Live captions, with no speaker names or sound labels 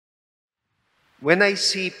When I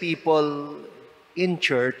see people in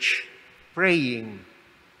church praying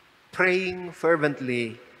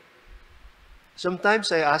fervently,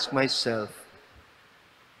 sometimes I ask myself,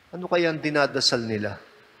 ano kaya ang dinadasal nila?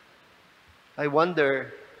 I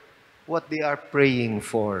wonder what they are praying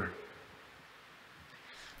for.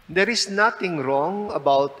 There is nothing wrong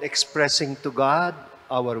about expressing to God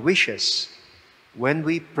our wishes when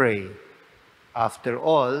we pray. After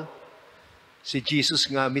all, si Jesus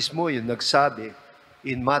nga mismo yung nagsabi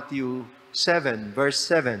in Matthew 7, verse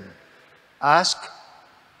 7, "Ask,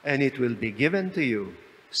 and it will be given to you.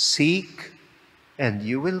 Seek, and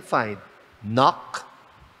you will find. Knock,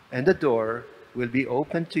 and the door will be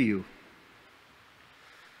open to you."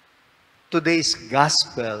 Today's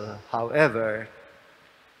gospel, however,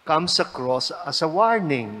 comes across as a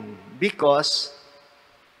warning because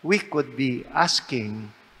we could be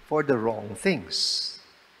asking for the wrong things.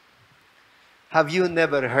 Have you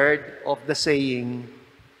never heard of the saying,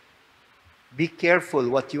 "Be careful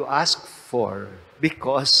what you ask for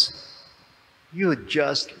because you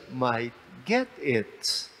just might get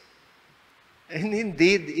it"? And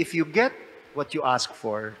indeed, if you get what you ask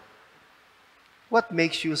for, what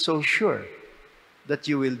makes you so sure that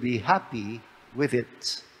you will be happy with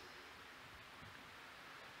it?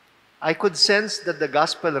 I could sense that the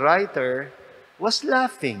gospel writer was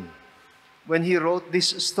laughing when he wrote this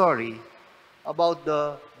story about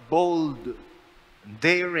the bold,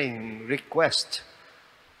 daring request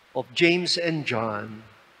of James and John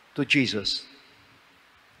to Jesus.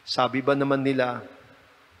 Sabi ba naman nila,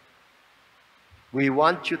 "We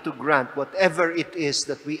want you to grant whatever it is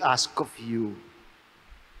that we ask of you."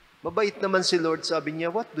 Mabait naman si Lord, sabi niya,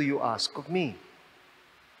 "What do you ask of me?"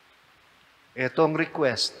 Ito ang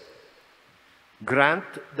request.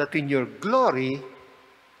 "Grant that in your glory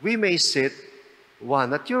we may sit,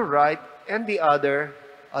 one at your right and the other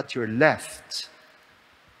at your left."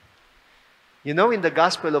 You know, in the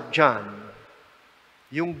Gospel of John,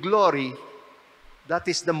 yung glory, that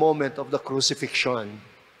is the moment of the crucifixion.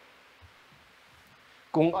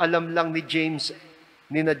 Kung alam lang ni James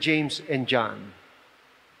and John,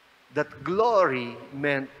 that glory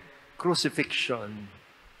meant crucifixion,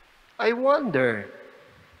 I wonder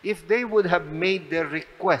if they would have made their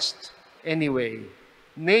request anyway,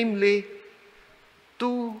 namely,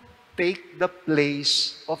 to take the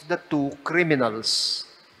place of the two criminals,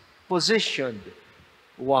 positioned,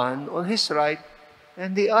 one on his right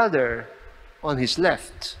and the other on his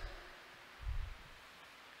left.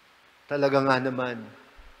 Talaga nga naman,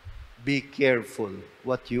 be careful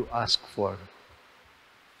what you ask for.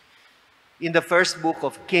 In the first book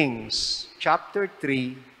of Kings, chapter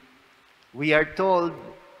 3, we are told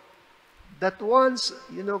that once,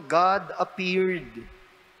 God appeared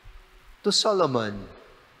to Solomon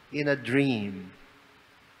in a dream.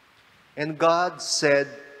 And God said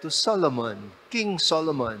to Solomon, King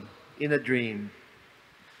Solomon, in a dream,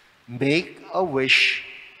 "Make a wish,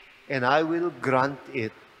 and I will grant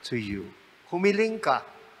it to you." Humiling ka,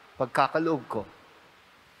 pagkakaloob ko.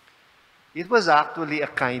 It was actually a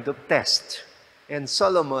kind of test, and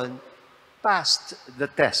Solomon passed the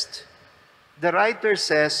test. The writer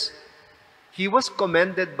says, he was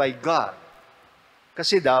commended by God.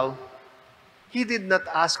 Kasi daw, he did not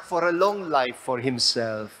ask for a long life for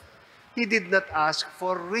himself. He did not ask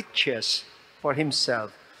for riches for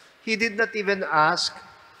himself. He did not even ask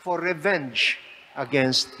for revenge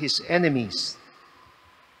against his enemies.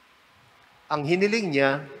 Ang hiniling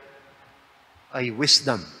niya ay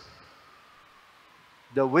wisdom.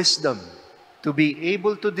 The wisdom to be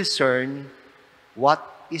able to discern what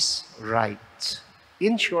is right.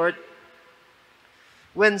 In short,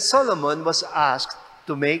 when Solomon was asked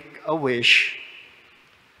to make a wish,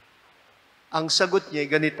 ang sagot niya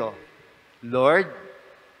ganito, "Lord,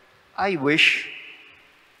 I wish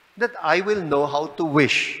that I will know how to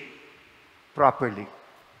wish properly.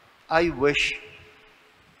 I wish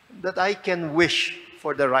that I can wish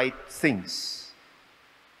for the right things."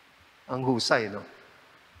 Ang husay, no?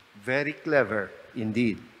 Very clever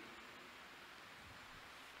indeed.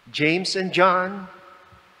 James and John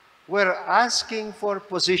were asking for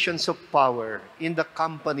positions of power in the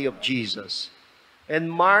company of Jesus.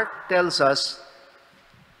 And Mark tells us,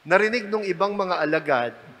 narinig nung ibang mga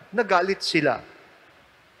alagad, nagalit sila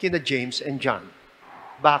kina James and John.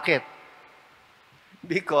 Bakit?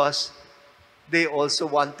 Because they also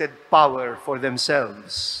wanted power for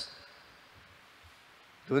themselves.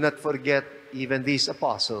 Do not forget, even these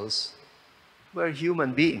apostles were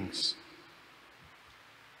human beings.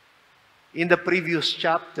 In the previous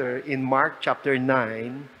chapter, in Mark chapter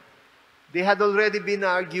 9, they had already been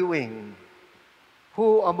arguing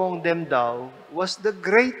who among them daw was the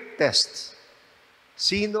greatest.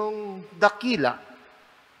 Sinong dakila?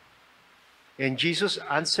 And Jesus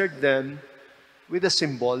answered them with a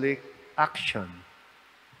symbolic action.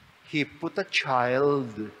 He put a child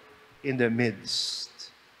in their midst.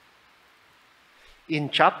 In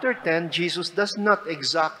chapter 10, Jesus does not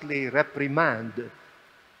exactly reprimand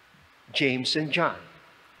James and John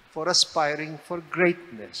for aspiring for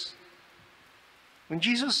greatness. When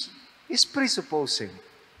Jesus is presupposing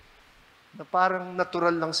na parang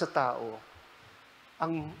natural lang sa tao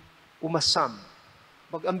ang umasam,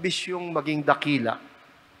 mag-ambisyong maging dakila.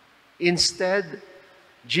 Instead,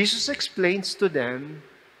 Jesus explains to them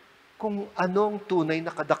kung anong tunay na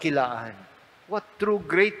kadakilaan, what true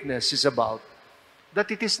greatness is about. That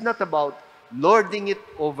it is not about lording it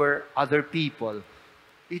over other people.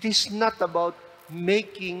 It is not about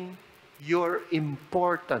making your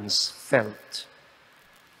importance felt.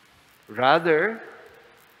 Rather,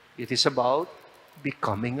 it is about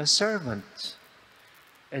becoming a servant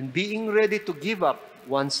and being ready to give up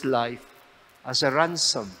one's life as a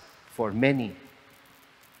ransom for many.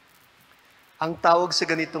 Ang tawag sa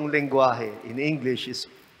ganitong lengguwahe in English is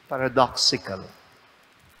paradoxical.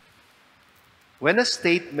 When a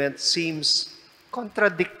statement seems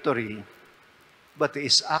contradictory, but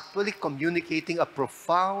is actually communicating a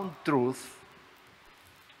profound truth,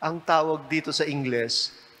 ang tawag dito sa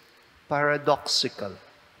English, paradoxical.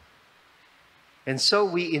 And so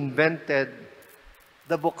we invented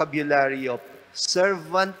the vocabulary of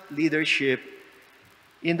servant leadership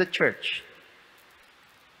in the church.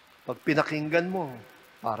 Pag pinakinggan mo,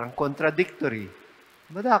 parang contradictory.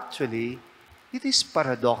 But actually, it is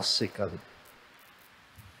paradoxical.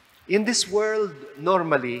 In this world,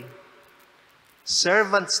 normally,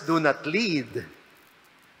 servants do not lead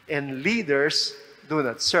and leaders do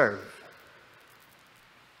not serve.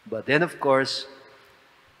 But then, of course,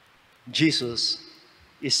 Jesus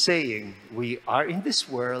is saying, we are in this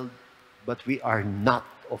world, but we are not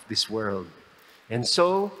of this world. And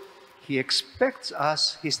so, He expects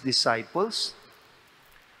us, His disciples,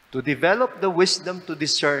 to develop the wisdom to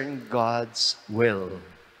discern God's will,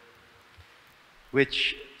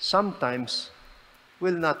 which sometimes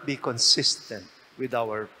will not be consistent with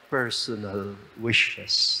our personal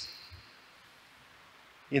wishes.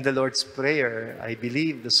 In the Lord's Prayer, I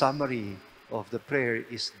believe the summary of the prayer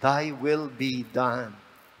is, Thy will be done.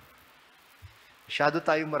 Masyado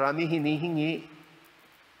tayo marami hinihingi,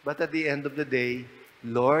 but at the end of the day,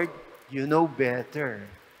 Lord, you know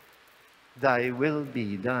better. Thy will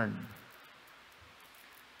be done.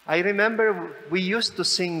 I remember we used to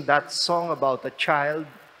sing that song about a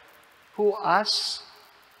child who asked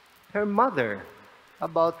her mother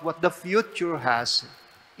about what the future has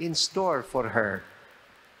in store for her.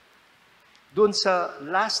 Doon sa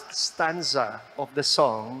last stanza of the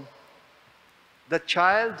song, the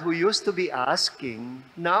child who used to be asking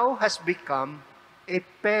now has become a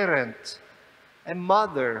parent, a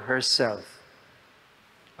mother herself.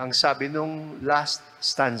 Ang sabi nung last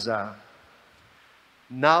stanza,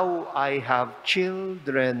 now I have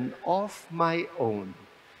children of my own.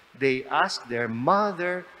 They ask their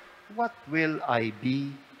mother, what will I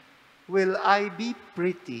be? Will I be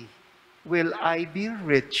pretty? Will I be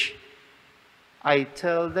rich? I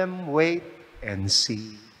tell them, wait and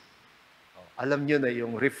see. Alam nyo na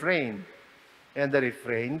yung refrain. And the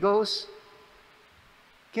refrain goes,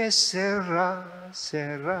 Que sera,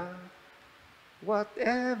 sera,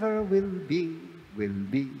 whatever will be, will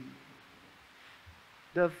be.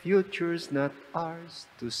 The future's not ours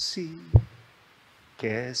to see.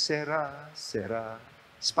 Que sera, sera.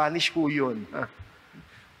 Spanish po yun.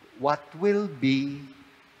 What will be,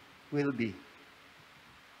 will be.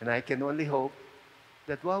 And I can only hope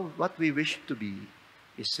that what we wish to be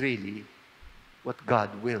is really what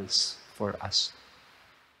God wills for us